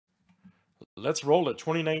Let's roll it.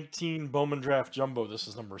 2019 Bowman Draft Jumbo. This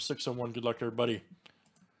is number 601. Good luck, everybody.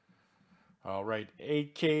 All right,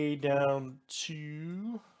 AK down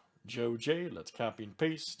to Joe J. Let's copy and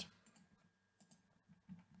paste.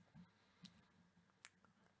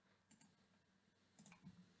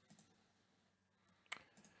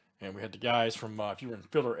 And we had the guys from, if you were in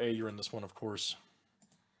filler A, you're in this one, of course.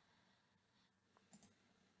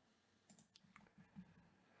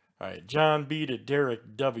 All right, John B to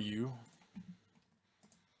Derek W.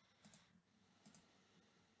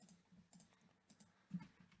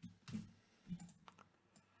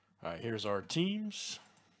 All right, here's our teams.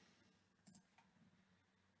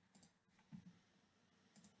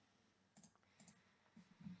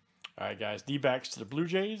 All right, guys, D-backs to the Blue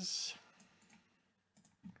Jays.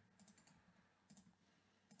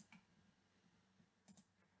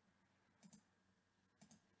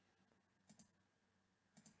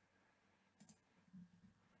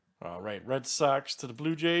 All right, Red Sox to the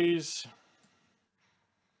Blue Jays.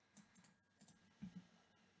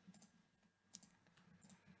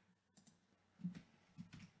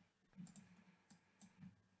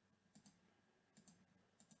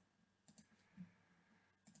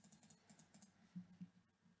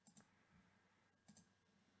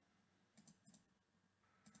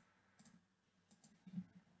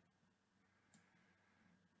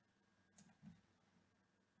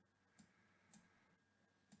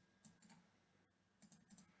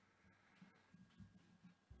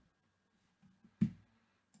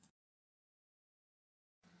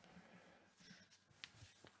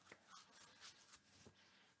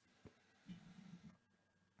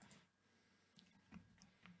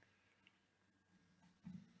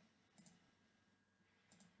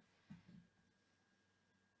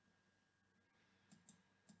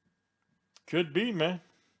 Could be, man.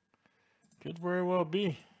 Could very well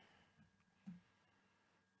be.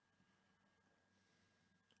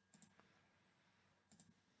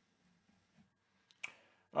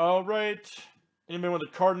 All right. Anybody want the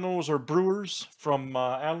Cardinals or Brewers from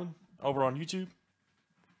Allen over on YouTube?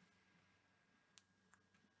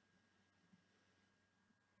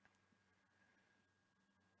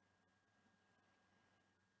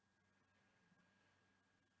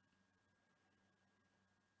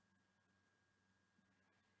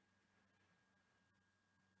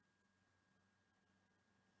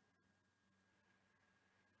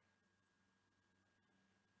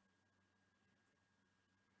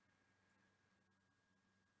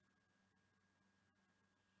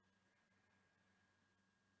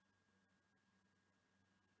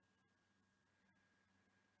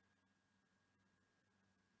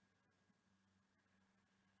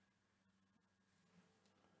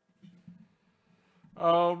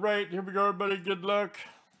 All right, here we go, everybody. Good luck.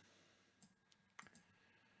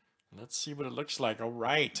 Let's see what it looks like. All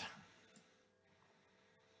right.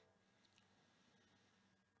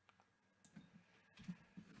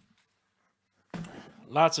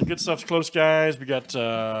 Lots of good stuff close, guys. We got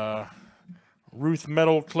Ruth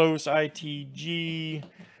Metal close, ITG,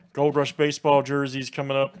 Gold Rush baseball jerseys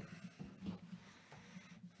coming up.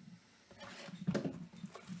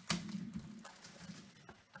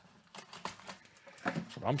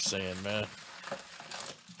 That's what I'm saying, man.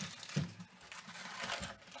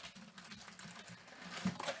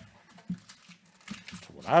 That's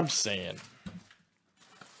what I'm saying.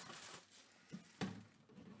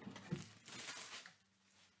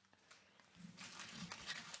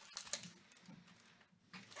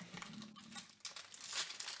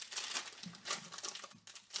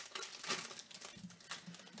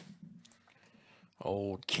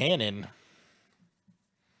 Old Cannon.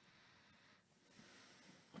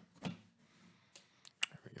 There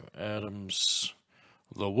we go. Adams.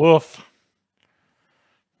 The Wolf.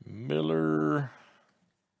 Miller.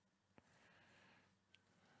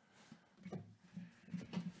 Let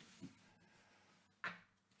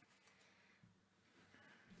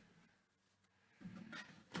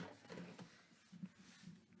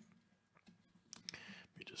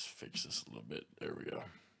me just fix this a little bit. There we go.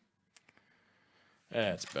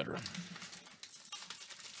 That's better.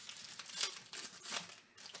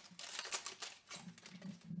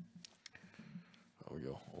 There we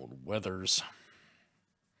go. Old Weathers.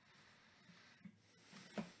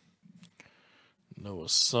 Noah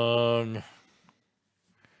Sung.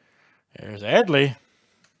 There's Adley.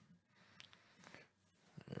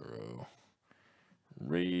 Arrow.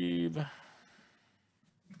 Reeve.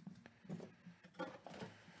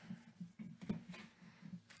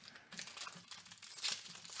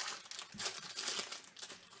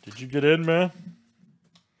 Did you get in, man?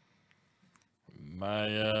 My,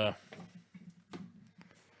 we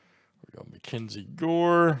got Mackenzie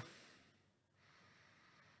Gore.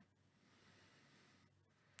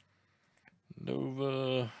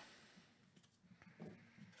 Nova.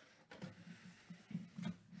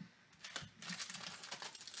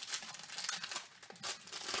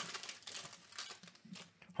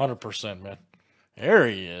 %, man. There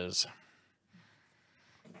he is.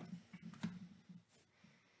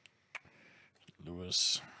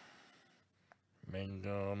 Lewis.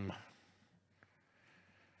 Mangum.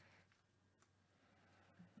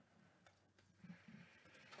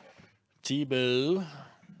 Tebow.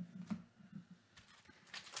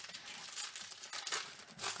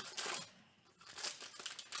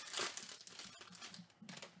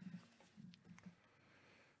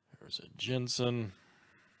 There's a Jensen.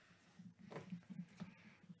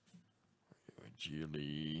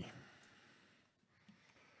 Gili.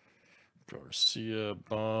 Garcia.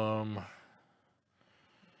 Bum.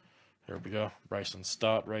 There we go. Bryson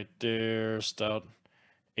Stott right there. Stout.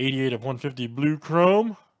 88 of 150 blue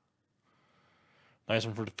chrome. Nice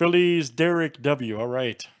one for the Phillies. Derek W. All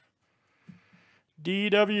right.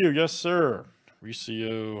 DW. Yes, sir.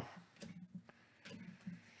 Riccio.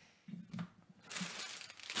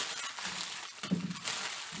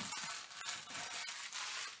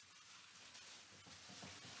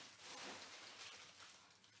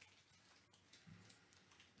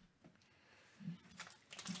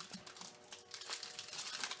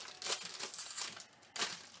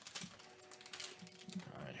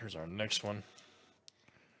 All right, here's our next one.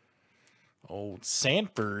 Old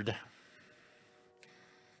Sanford.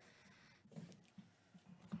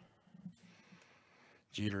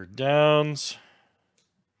 Jeter Downs.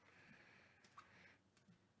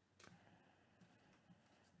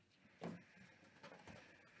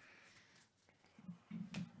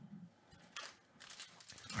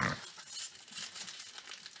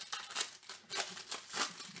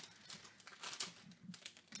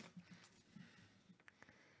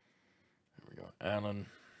 Here we go. Allen.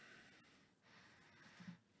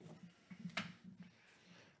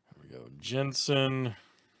 Here we go. Jensen.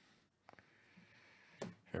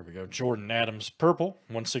 Here we go. Jordan Adams purple.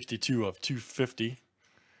 162 of 250.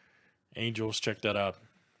 Angels, check that out.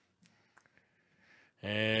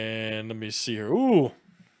 And let me see here. Ooh.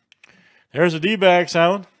 There's a D-backs,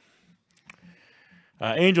 Alan.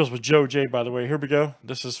 Angels with Joe J, by the way. Here we go.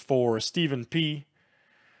 This is for Stephen P.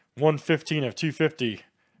 115 of 250.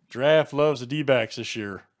 Draft loves the D-backs this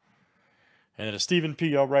year. And it's Stephen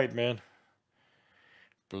P. All right, man.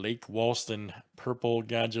 Blake Walston, purple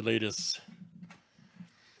Gondolatus.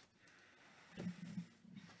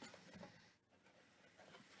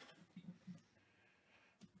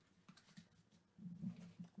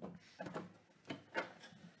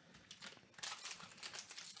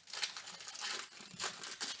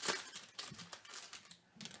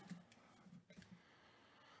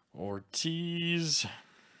 Ortiz.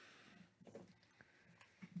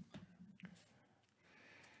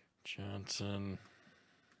 Johnson.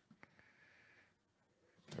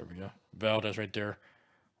 There we go. Valdez right there.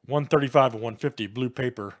 135 of 150. Blue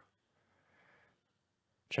paper.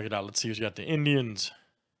 Check it out. Let's see who's got the Indians.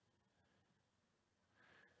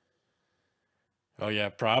 Oh, yeah,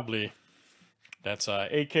 probably. That's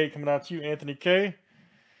AK coming out to you, Anthony K.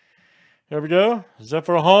 There we go.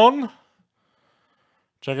 Zephyr Hong.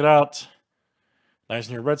 Check it out. Nice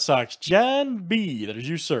in your Red Sox. John B. That is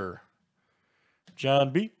you, sir.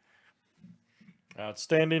 John B.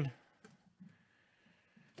 Outstanding.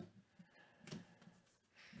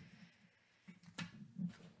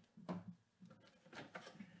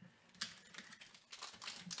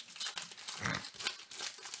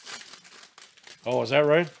 Oh, is that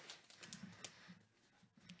right?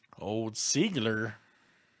 Old Siegler.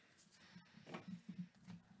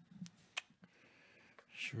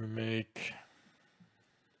 Make.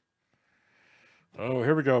 Oh,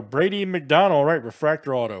 here we go. Brady McDonald, right?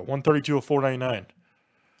 Refractor auto. 132 of 499.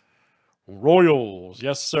 Royals.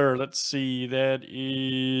 Yes, sir. Let's see. That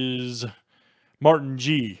is Martin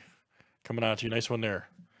G. Coming out to you. Nice one there.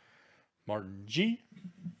 Martin G.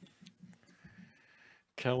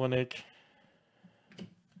 Kellenick.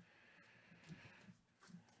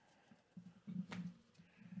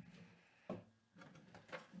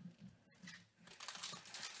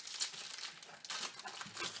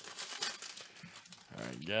 All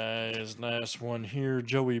right, guys. Last one here.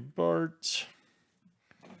 Joey Bart.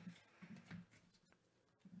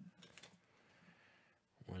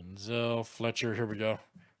 Wenzel. Fletcher. Here we go.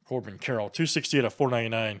 Corbin Carroll. 268 of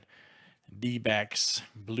 499. D-backs.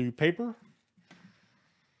 Blue paper.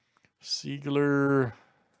 Siegler.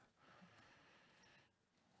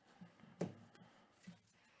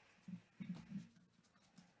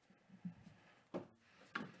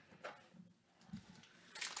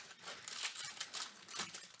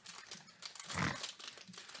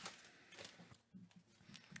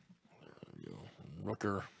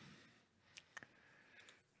 Rooker.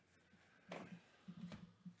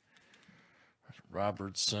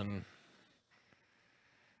 Robertson.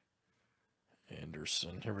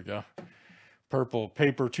 Anderson. Here we go. Purple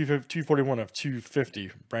paper 241 of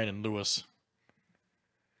 250. Brandon Lewis.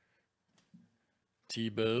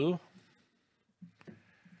 Tebow.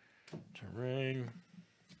 Ring.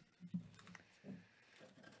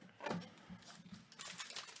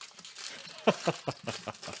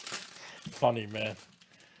 Funny, man.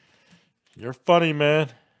 You're funny, man.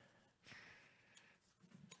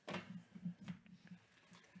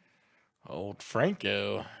 Old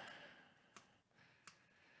Franco.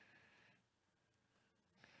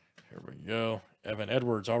 Here we go. Evan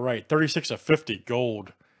Edwards. All right. 36 of 50.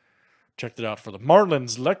 Gold. Checked it out for the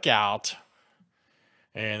Marlins. Look out.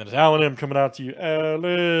 And it's Alan M coming out to you.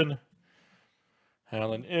 Alan.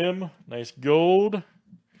 Alan M. Nice gold.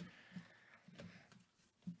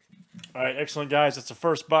 All right. Excellent, guys. That's the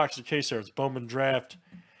first box of case there. It's Bowman Draft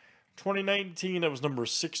 2019. That was number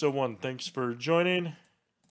 601. Thanks for joining.